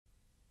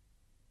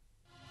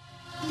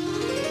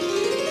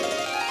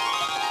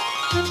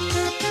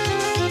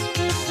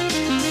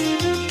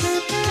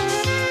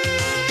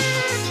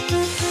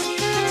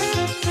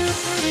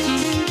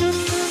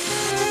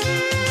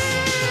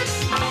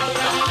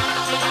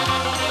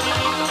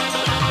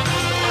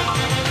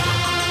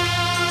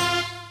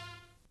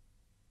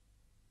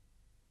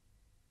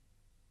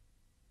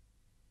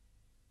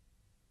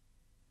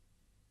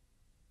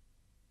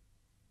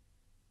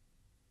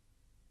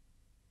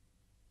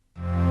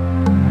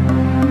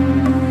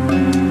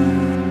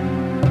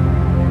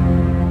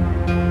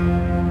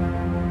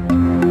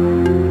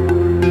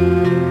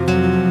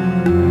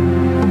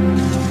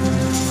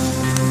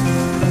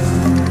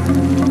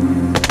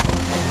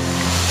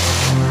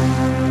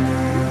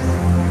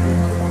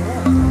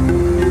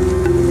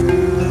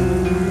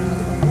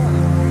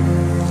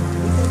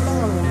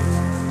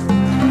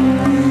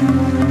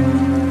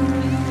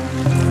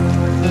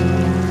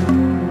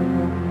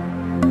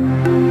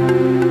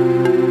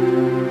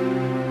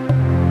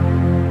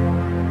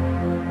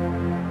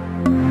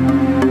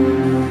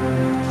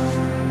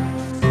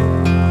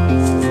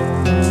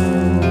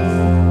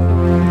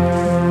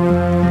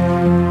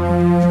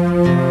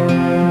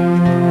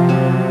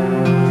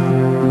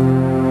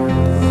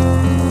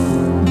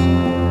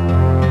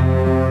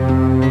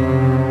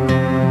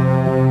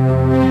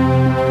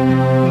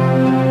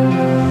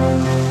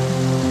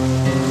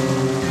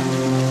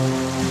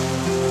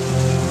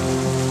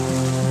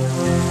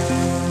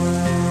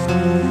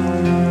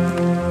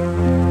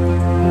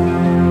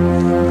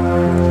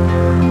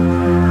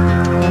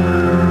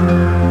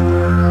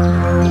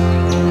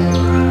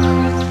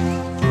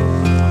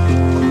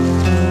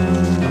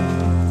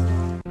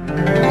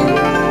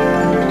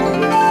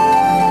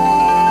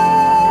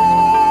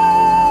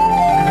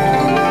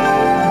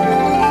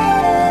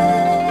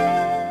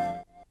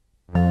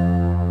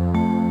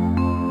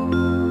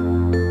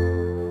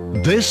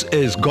This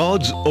is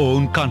God's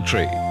own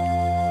country,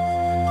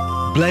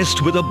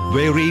 blessed with the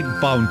varied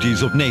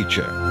bounties of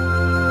nature.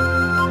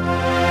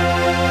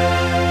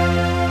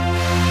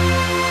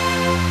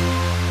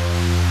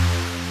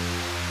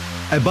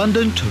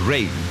 Abundant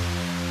rain,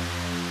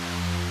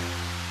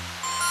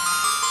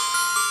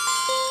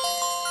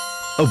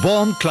 a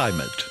warm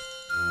climate,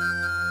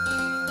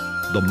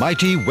 the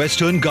mighty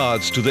Western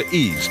Ghats to the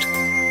east,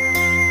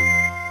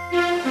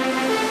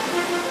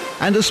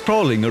 and the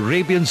sprawling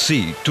Arabian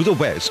Sea to the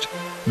west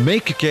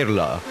make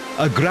Kerala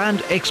a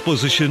grand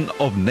exposition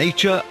of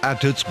nature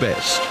at its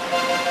best.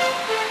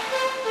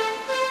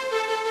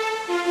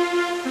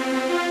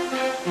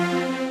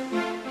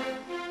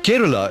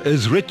 Kerala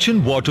is rich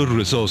in water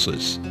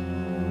resources.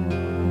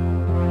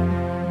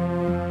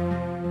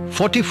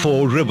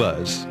 44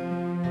 rivers,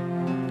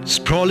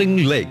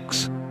 sprawling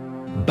lakes,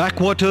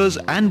 backwaters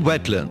and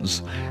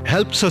wetlands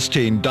help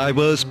sustain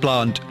diverse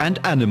plant and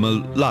animal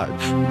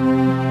life.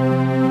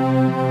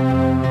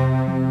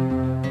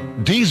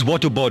 These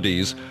water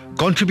bodies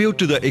contribute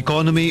to the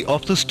economy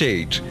of the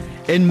state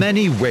in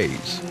many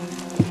ways.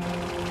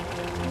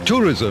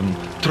 Tourism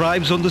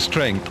thrives on the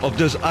strength of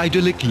these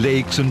idyllic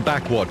lakes and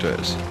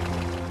backwaters,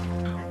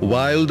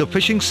 while the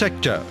fishing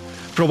sector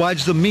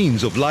provides the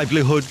means of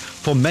livelihood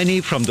for many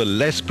from the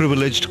less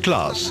privileged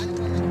class.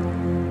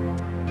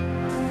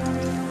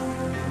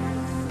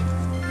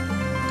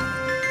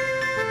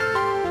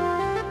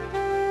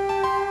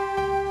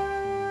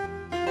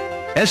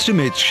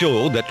 Estimates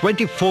show that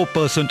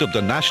 24% of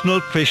the national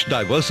fish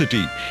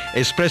diversity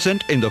is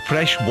present in the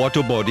fresh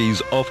water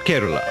bodies of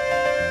Kerala.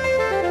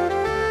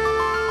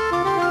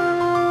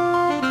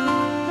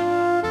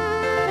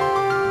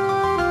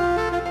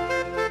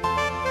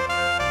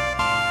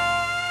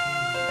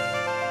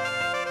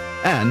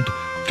 And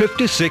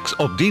 56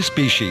 of these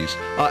species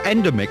are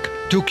endemic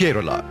to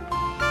Kerala.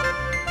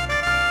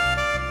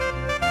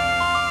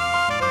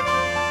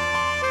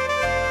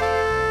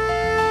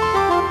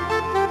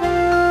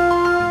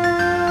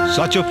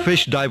 Such a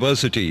fish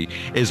diversity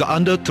is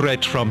under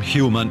threat from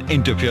human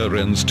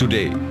interference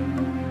today.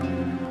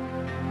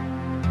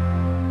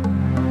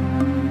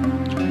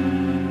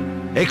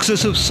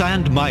 Excessive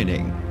sand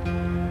mining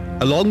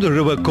along the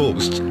river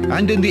coasts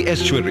and in the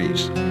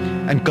estuaries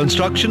and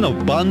construction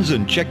of bunds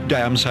and check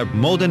dams have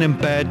more than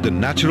impaired the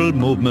natural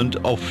movement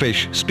of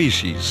fish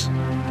species.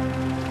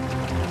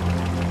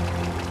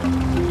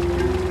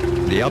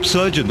 The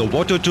upsurge in the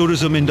water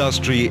tourism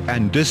industry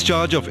and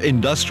discharge of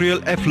industrial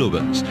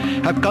effluents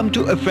have come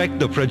to affect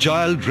the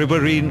fragile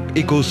riverine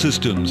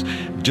ecosystems,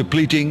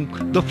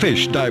 depleting the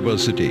fish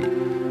diversity.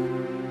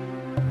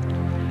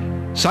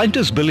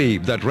 Scientists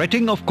believe that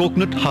retting of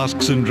coconut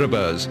husks in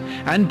rivers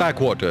and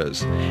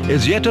backwaters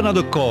is yet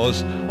another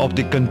cause of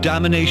the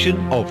contamination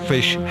of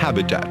fish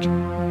habitat.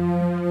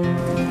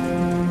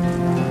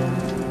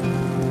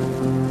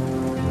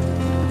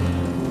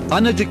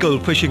 Unethical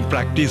fishing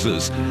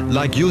practices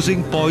like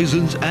using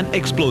poisons and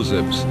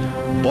explosives,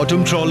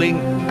 bottom trawling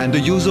and the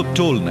use of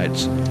toll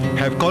nets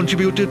have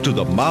contributed to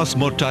the mass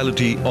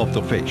mortality of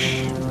the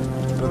fish.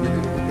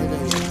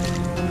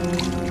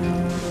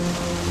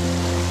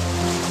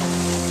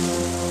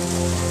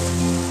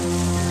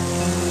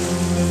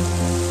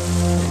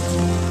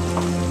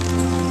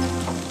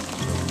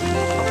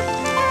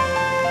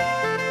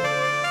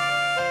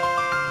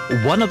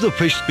 One of the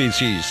fish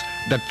species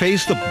that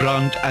face the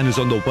brunt and is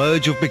on the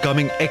verge of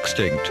becoming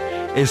extinct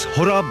is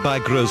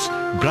Horabagrus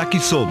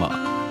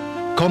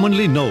brachysoma,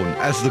 commonly known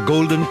as the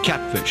golden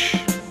catfish.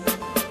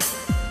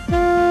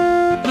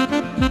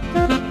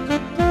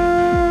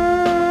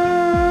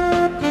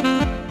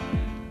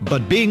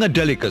 But being a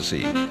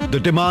delicacy, the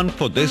demand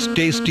for this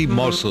tasty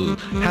morsel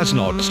has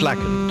not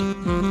slackened.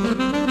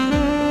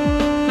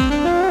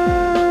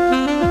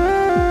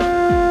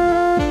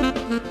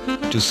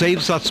 To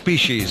save such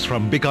species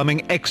from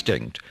becoming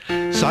extinct,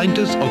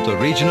 scientists of the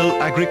Regional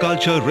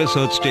Agriculture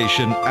Research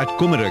Station at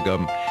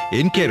Kumaragam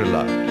in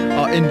Kerala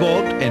are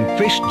involved in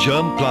fish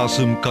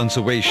germplasm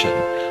conservation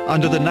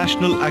under the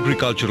National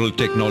Agricultural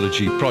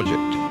Technology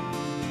Project.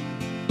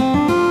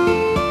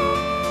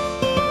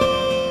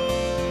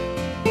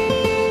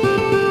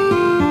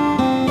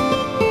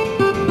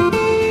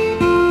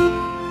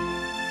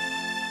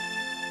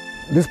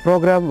 This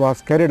program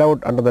was carried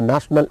out under the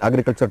National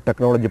Agriculture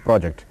Technology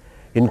Project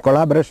in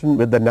collaboration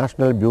with the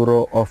National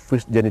Bureau of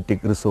Fish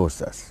Genetic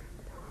Resources.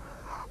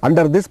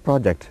 Under this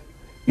project,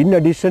 in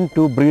addition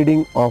to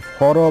breeding of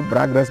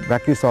Horabagrus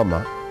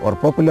brachysoma, or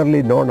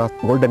popularly known as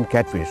golden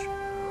catfish,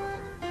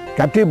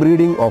 captive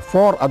breeding of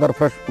 4 other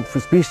fresh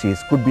species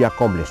could be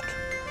accomplished.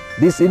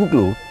 These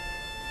include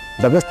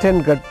the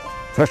Western Ghats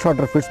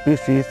freshwater fish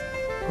species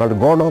called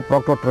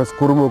Gonoproctopterus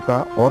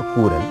kurumuka or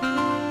Kuran,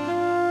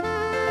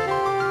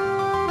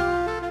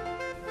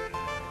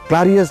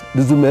 Clarius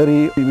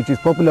dusumeri, which is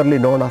popularly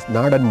known as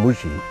Nadan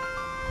Mushi,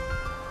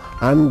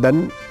 and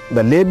then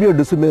the Labio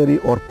dusumeri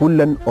or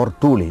Pullan or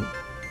Tuli,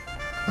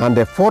 and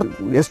a 4th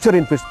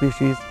estuarine fish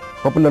species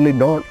popularly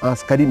known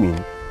as Karimin,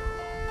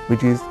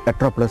 which is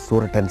Atroplus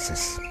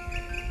suratensis.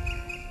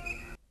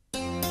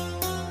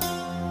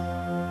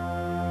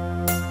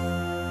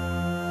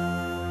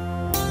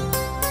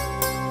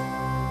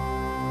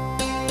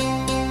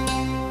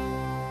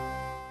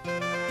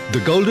 The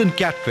golden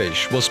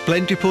catfish was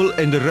plentiful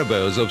in the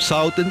rivers of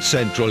south and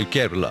central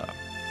Kerala,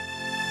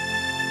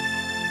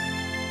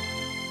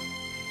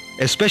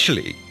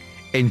 especially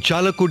in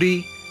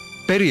Chalakudi,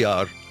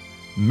 Periyar,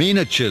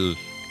 Meenachil,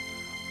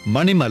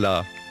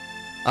 Manimala,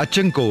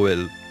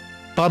 Achankovil,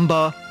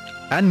 Pamba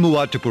and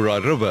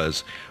Muvatupura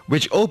rivers,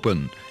 which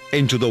open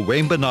into the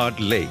Vembanad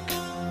Lake.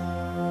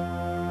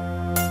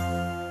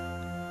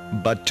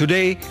 But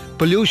today,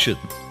 pollution,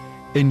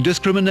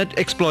 indiscriminate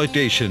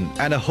exploitation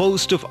and a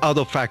host of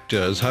other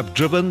factors have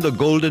driven the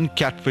golden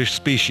catfish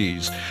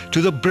species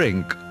to the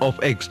brink of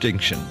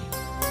extinction.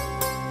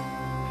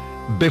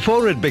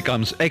 Before it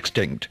becomes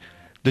extinct,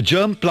 the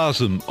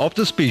germplasm of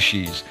the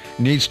species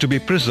needs to be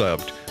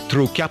preserved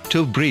through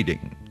captive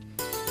breeding.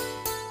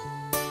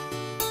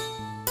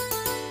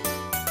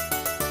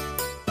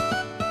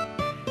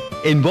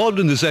 Involved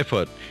in this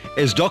effort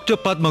is Dr.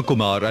 Padma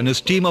Kumar and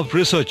his team of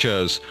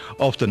researchers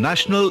of the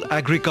National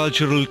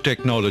Agricultural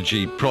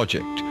Technology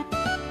Project.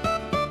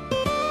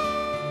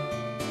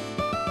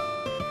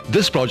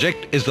 This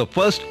project is the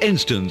first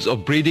instance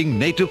of breeding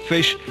native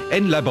fish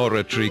in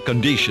laboratory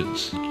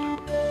conditions.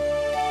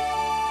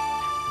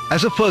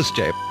 As a first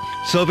step,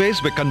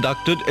 surveys were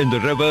conducted in the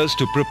rivers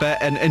to prepare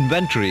an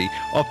inventory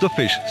of the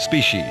fish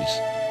species.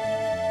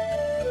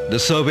 The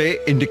survey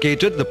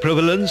indicated the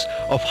prevalence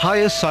of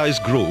higher size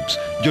groups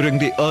during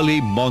the early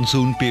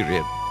monsoon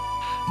period.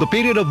 The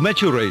period of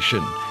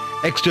maturation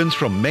extends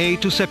from May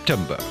to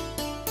September.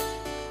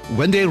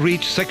 When they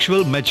reach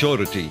sexual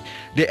maturity,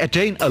 they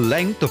attain a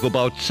length of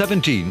about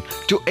 17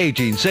 to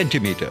 18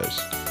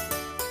 centimeters.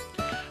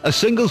 A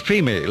single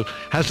female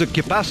has the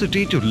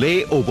capacity to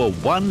lay over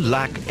 1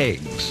 lakh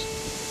eggs.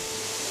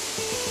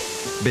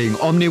 Being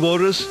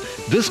omnivorous,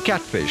 this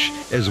catfish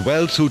is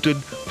well suited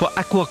for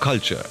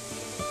aquaculture.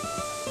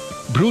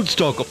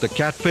 Broodstock of the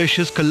catfish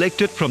is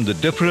collected from the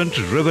different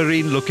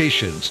riverine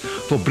locations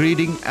for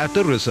breeding at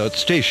the research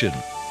station.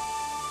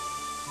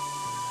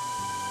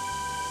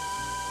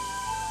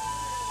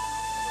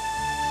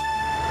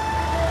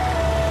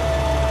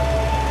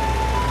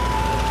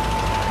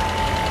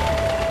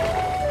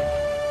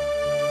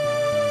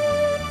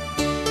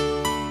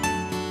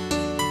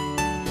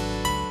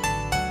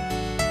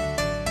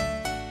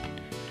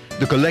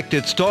 The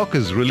collected stock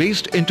is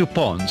released into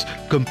ponds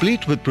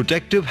complete with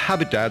protective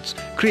habitats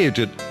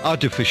created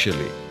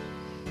artificially.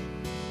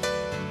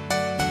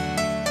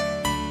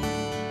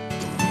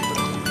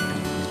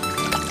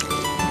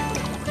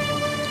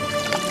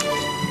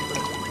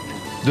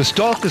 The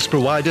stock is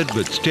provided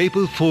with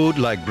staple food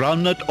like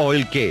groundnut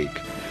oil cake,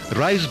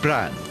 rice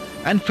bran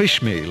and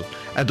fish meal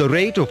at the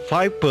rate of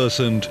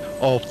 5%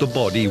 of the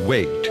body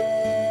weight.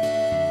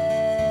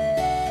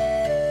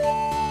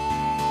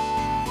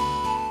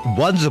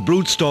 Once the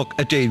broodstock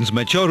attains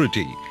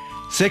maturity,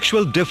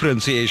 sexual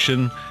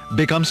differentiation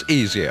becomes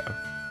easier.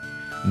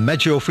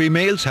 Mature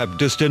females have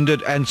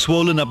distended and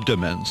swollen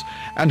abdomens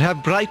and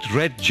have bright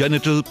red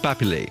genital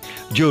papillae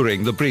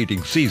during the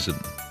breeding season.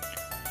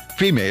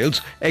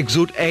 Females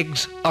exude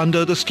eggs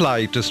under the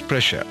slightest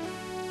pressure.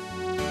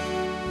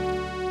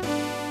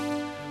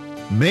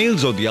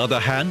 Males, on the other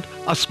hand,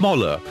 are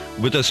smaller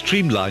with a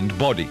streamlined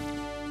body.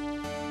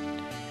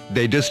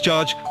 They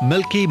discharge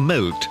milky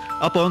milt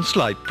upon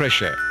slight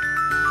pressure.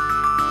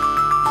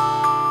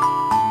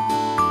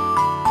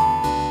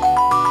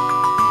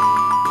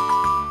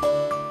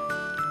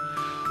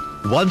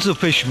 Once the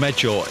fish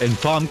mature in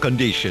farm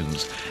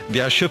conditions, they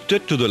are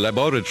shifted to the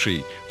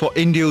laboratory for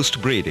induced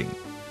breeding,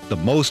 the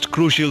most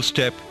crucial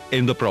step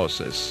in the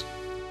process.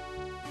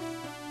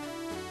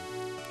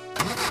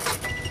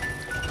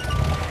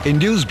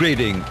 Induced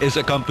breeding is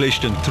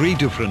accomplished in 3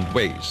 different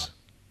ways.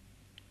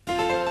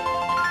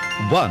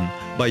 1.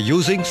 By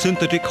using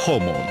synthetic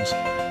hormones.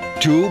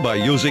 2. By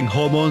using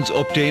hormones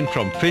obtained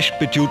from fish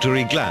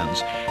pituitary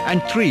glands.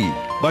 And 3.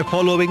 By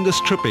following the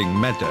stripping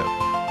method.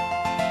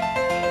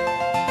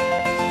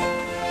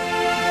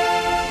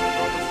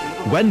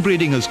 When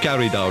breeding is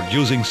carried out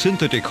using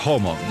synthetic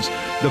hormones,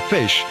 the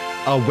fish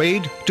are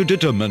weighed to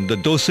determine the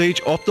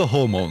dosage of the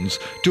hormones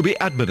to be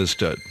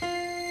administered.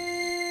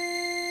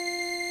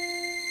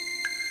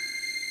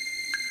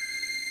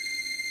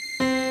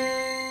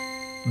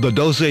 The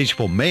dosage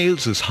for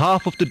males is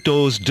half of the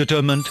dose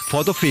determined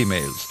for the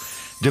females,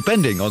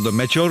 depending on the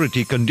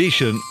maturity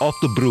condition of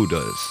the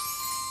brooders.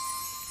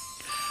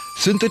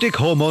 Synthetic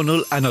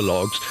hormonal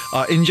analogues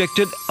are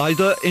injected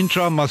either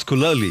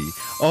intramuscularly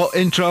or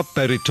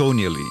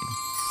intraperitoneally.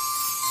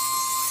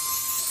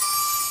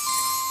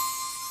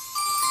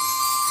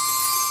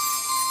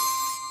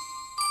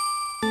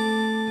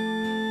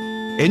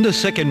 In the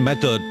second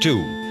method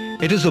too,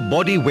 it is the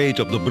body weight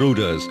of the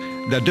brooders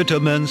that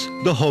determines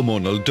the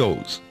hormonal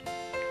dose.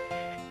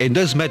 In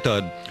this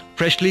method,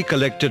 freshly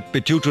collected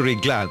pituitary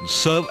glands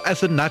serve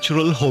as a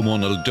natural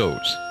hormonal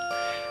dose.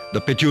 The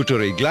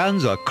pituitary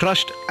glands are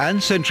crushed and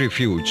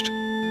centrifuged.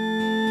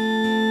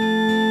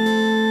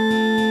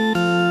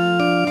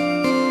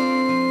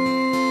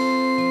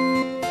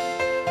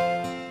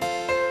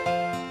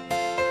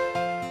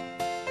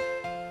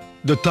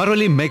 The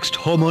thoroughly mixed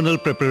hormonal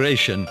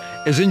preparation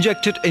is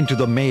injected into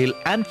the male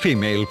and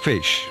female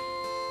fish.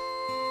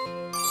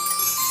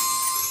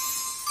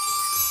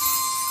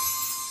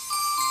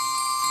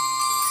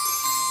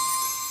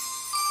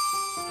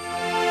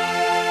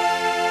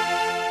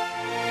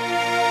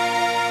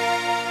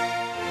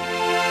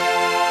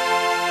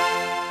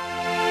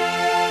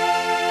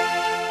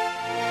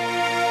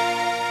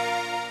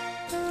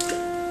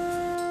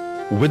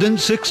 Within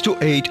 6 to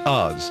 8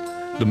 hours,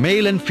 the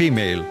male and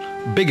female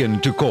begin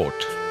to court.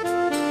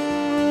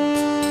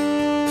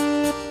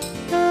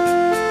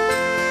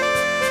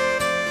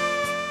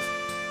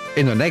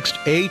 In the next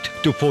 8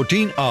 to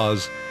 14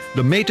 hours,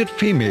 the mated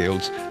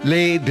females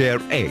lay their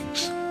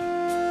eggs.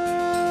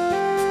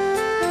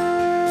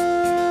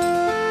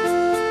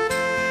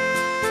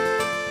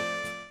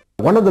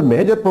 One of the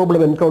major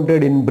problems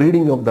encountered in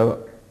breeding of the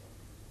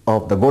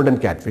golden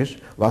catfish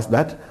was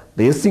that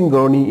the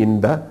asynchrony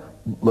in the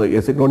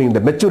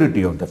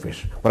maturity of the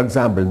fish. For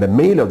example, the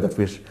male of the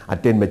fish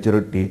attained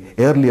maturity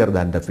earlier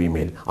than the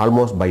female.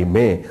 Almost by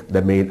May,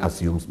 the male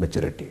assumes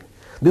maturity.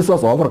 This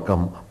was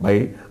overcome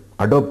by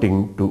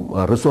resorting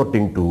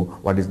to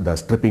what is the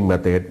stripping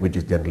method, which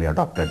is generally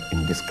adopted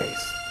in this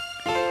case.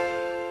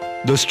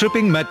 The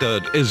stripping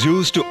method is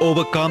used to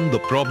overcome the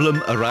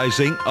problem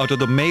arising out of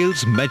the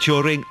males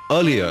maturing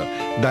earlier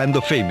than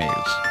the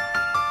females.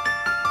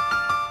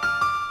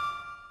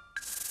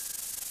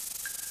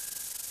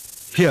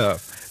 Here,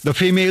 the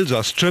females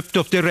are stripped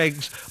of their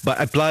eggs by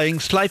applying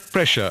slight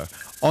pressure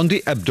on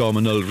the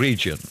abdominal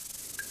region.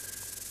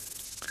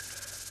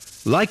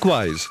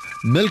 Likewise,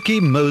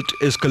 milky milt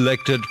is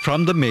collected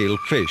from the male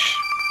fish.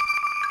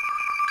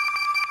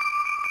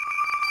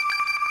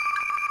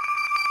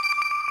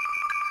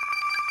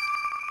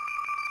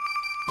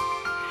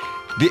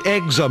 The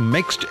eggs are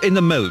mixed in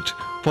the milt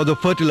for the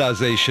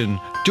fertilization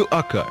to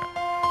occur.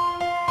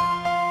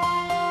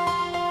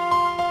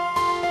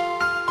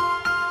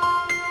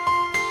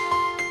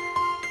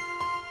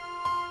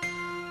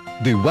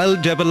 The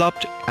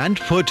well-developed and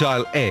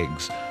fertile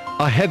eggs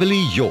are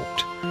heavily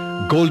yolked,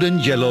 golden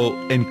yellow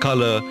in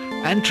color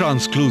and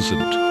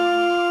translucent.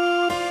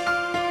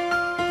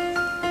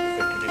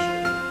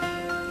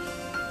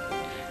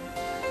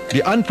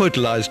 The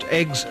unfertilized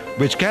eggs,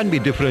 which can be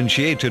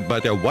differentiated by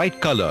their white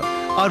color,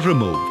 are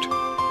removed.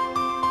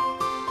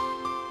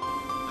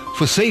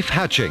 For safe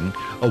hatching,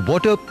 a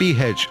water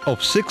pH of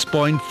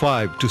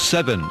 6.5 to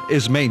 7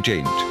 is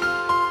maintained.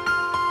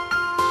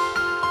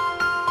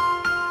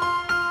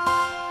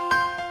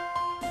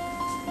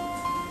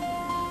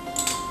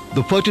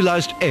 The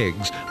fertilized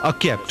eggs are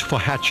kept for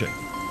hatching.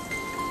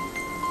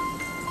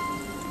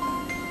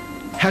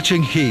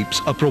 Hatching heaps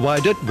are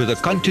provided with a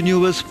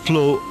continuous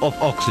flow of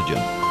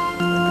oxygen.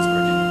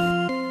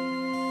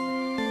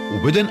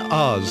 Within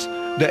hours,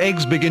 the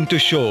eggs begin to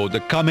show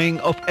the coming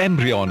of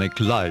embryonic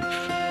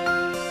life.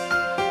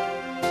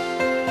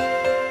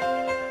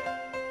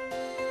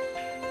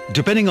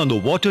 Depending on the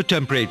water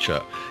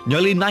temperature,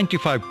 nearly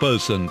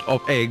 95%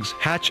 of eggs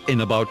hatch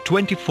in about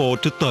 24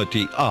 to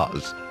 30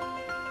 hours.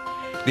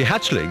 The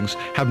hatchlings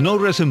have no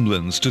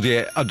resemblance to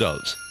their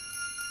adults.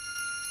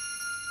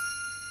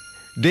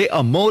 They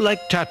are more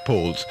like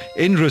tadpoles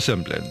in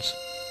resemblance.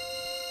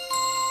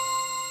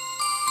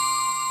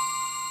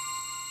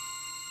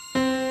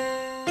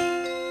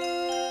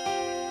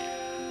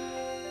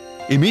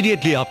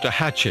 Immediately after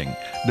hatching,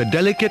 the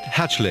delicate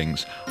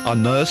hatchlings are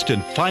nursed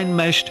in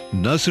fine-meshed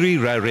nursery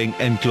rearing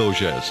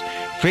enclosures,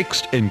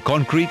 fixed in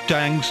concrete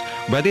tanks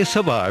where they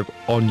survive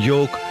on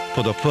yolk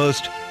for the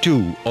first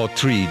 2 or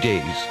 3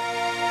 days.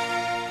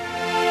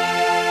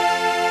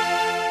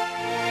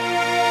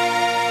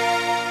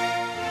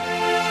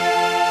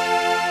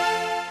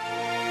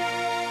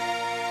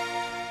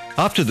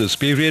 After this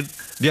period,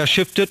 they are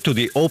shifted to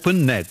the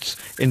open nets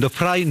in the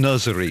fry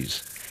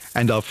nurseries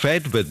and are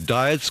fed with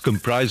diets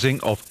comprising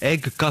of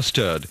egg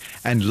custard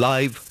and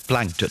live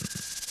plankton.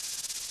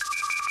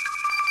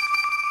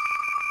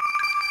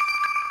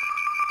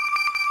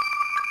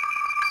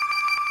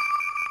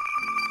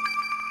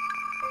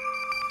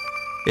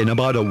 In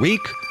about a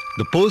week,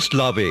 the post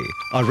larvae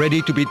are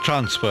ready to be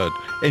transferred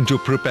into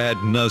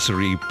prepared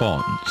nursery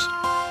ponds.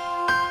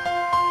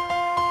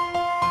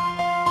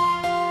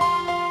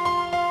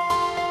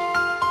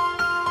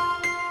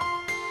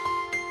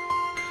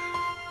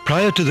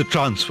 Prior to the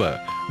transfer,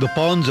 the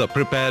ponds are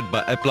prepared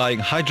by applying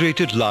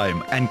hydrated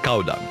lime and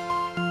cow dung.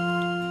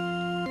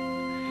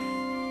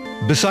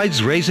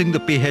 Besides raising the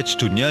pH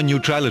to near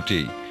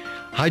neutrality,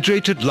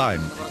 hydrated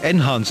lime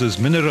enhances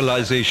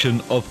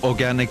mineralization of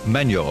organic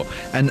manure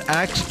and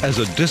acts as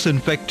a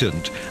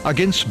disinfectant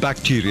against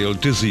bacterial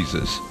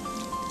diseases.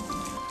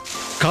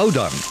 Cow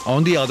dung,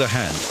 on the other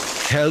hand,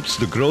 helps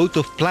the growth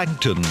of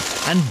plankton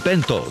and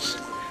benthos,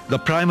 the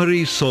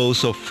primary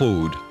source of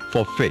food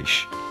for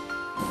fish.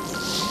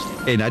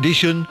 In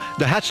addition,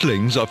 the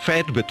hatchlings are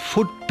fed with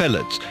food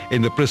pellets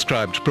in the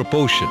prescribed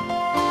proportion.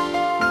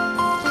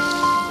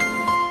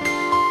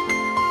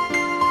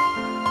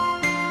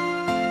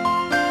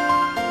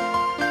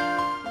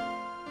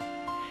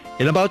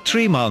 In about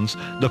 3 months,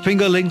 the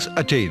fingerlings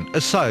attain a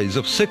size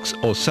of 6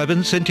 or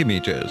 7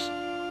 centimeters.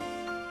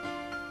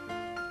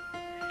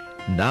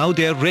 Now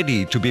they are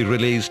ready to be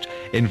released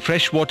in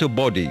freshwater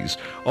bodies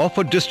or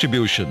for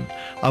distribution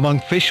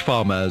among fish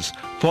farmers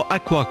for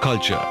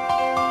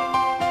aquaculture.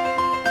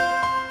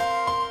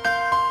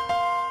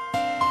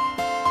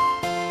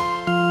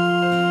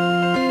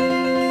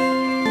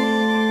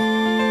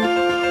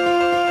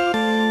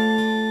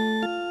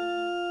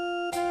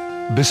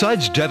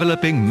 Besides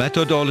developing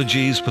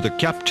methodologies for the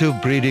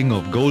captive breeding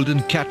of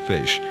golden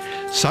catfish,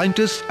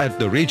 scientists at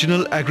the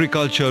Regional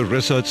Agriculture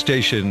Research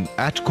Station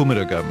at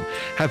Kumaragam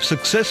have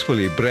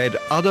successfully bred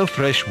other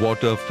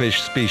freshwater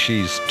fish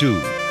species too.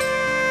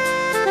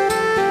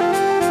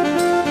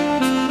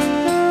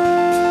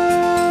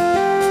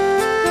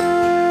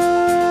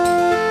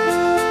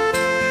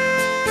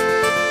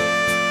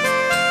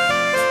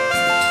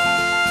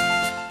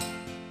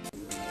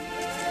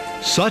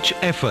 Such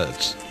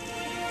efforts,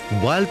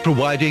 while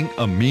providing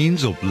a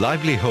means of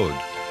livelihood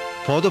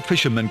for the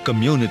fishermen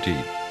community,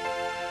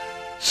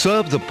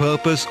 serve the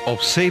purpose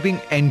of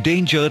saving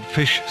endangered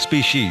fish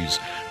species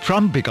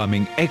from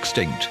becoming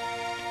extinct,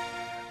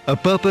 a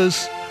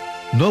purpose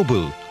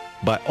noble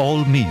by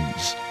all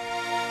means.